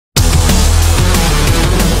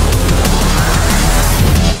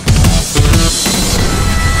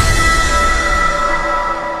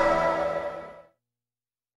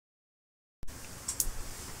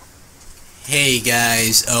Hey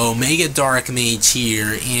guys, Omega Dark Mage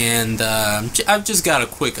here, and I've just got a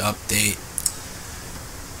quick update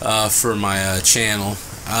for my channel.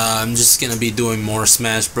 I'm just gonna be doing more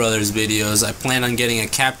Smash Brothers videos. I plan on getting a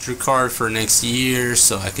capture card for next year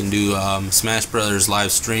so I can do Smash Brothers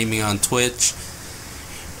live streaming on Twitch.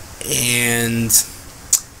 And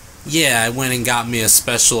yeah, I went and got me a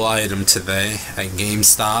special item today at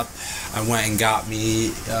GameStop. I went and got me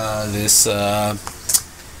this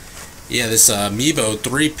Amiibo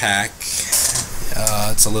 3-pack.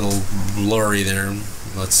 It's a little blurry there.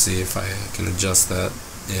 Let's see if I can adjust that.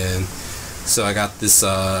 And so I got this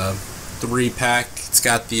 3-pack. It's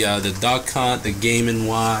got the Duck Hunt, the Game &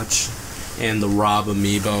 Watch, and the R.O.B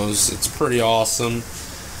amiibos. It's pretty awesome.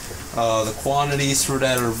 The quantities for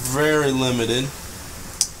that are very limited.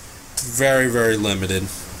 Very, very limited.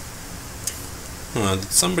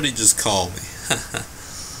 Did somebody just call me?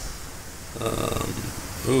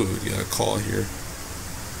 Ooh, we got a call here.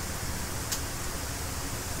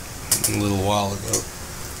 A little while ago.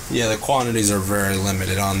 Yeah, the quantities are very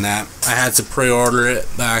limited on that. I had to pre-order it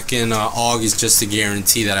back in August just to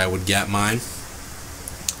guarantee that I would get mine.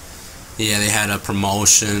 Yeah, they had a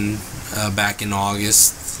promotion back in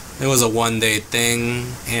August. It was a one-day thing,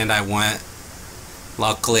 and I went.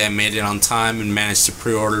 Luckily, I made it on time and managed to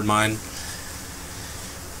pre-order mine.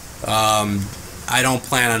 I don't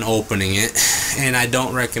plan on opening it, and I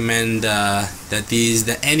don't recommend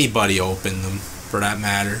that anybody open them, for that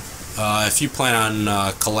matter. If you plan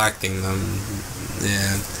on collecting them,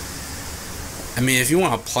 yeah. I mean, if you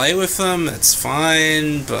want to play with them, that's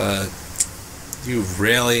fine, but if you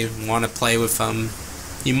really want to play with them,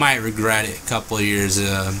 you might regret it a couple of years,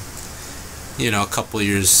 a couple of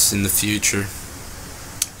years in the future.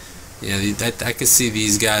 Yeah, I could see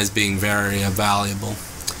these guys being very valuable.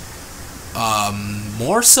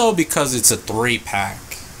 More so because it's a 3-pack.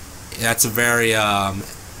 That's a very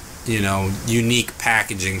unique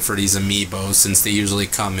packaging for these amiibos, since they usually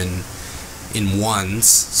come in ones.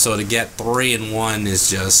 So to get 3 in 1 is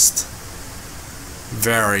just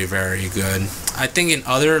very, very good. I think in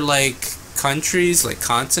other countries,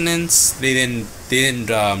 continents, they didn't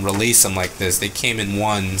release them like this. They came in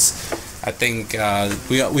ones. I think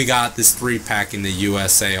we got this 3-pack in the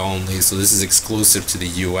USA only, so this is exclusive to the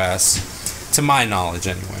US. To my knowledge,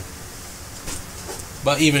 anyway.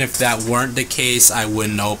 But even if that weren't the case, I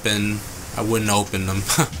wouldn't open them.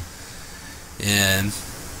 And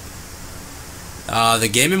the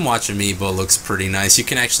Game & Watch amiibo looks pretty nice. You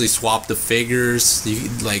can actually swap the figures.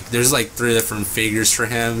 There's 3 different figures for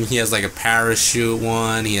him. He has a parachute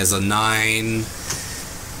one. He has a 9.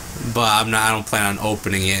 But I don't plan on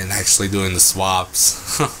opening it and actually doing the swaps.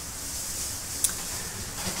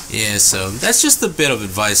 Yeah, so that's just a bit of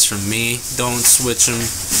advice from me. Don't switch them.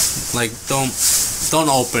 Don't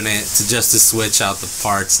open it just to switch out the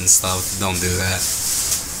parts and stuff. Don't do that.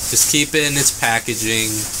 Just keep it in its packaging.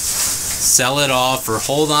 Sell it off or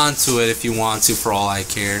hold on to it if you want to, for all I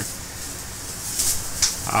care.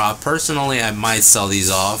 Personally, I might sell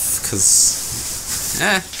these off because,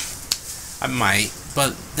 I might.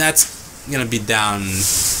 But that's gonna be down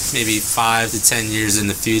maybe 5 to 10 years in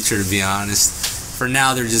the future, to be honest. For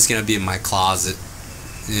now, they're just gonna be in my closet,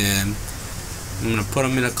 and I'm gonna put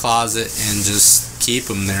them in a closet and just keep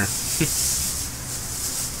them there.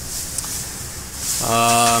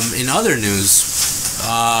 In other news,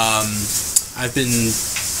 I've been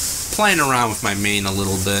playing around with my main a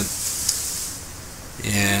little bit,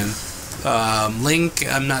 and Link,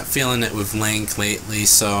 I'm not feeling it with Link lately,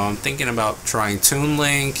 so I'm thinking about trying Toon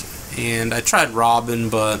Link. And I tried Robin,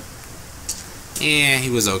 but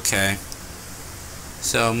he was okay.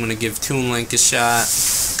 So I'm gonna give Toon Link a shot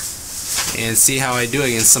and see how I do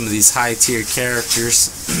against some of these high-tier characters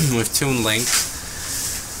with Toon Link.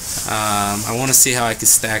 I want to see how I can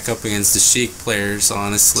stack up against the Sheik players,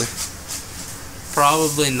 honestly.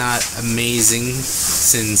 Probably not amazing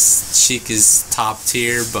since Sheik is top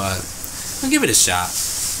tier, but I'll give it a shot.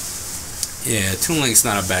 Yeah, Toon Link's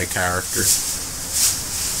not a bad character.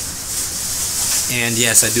 And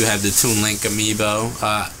yes, I do have the Toon Link amiibo.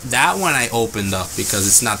 That one I opened up because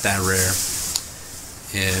it's not that rare.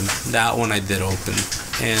 And that one I did open.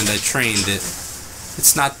 And I trained it.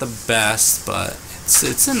 It's not the best, but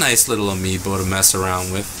it's a nice little amiibo to mess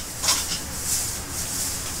around with.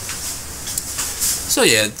 So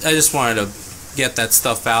yeah, I just wanted to get that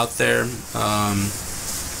stuff out there.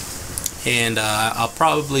 And I'll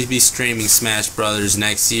probably be streaming Smash Brothers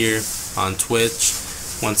next year on Twitch.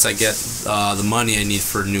 Once I get the money I need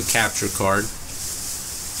for a new capture card.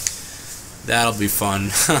 That'll be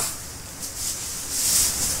fun.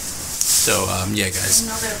 So yeah, guys.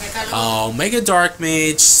 Omega Dark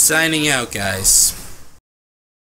Mage signing out, guys.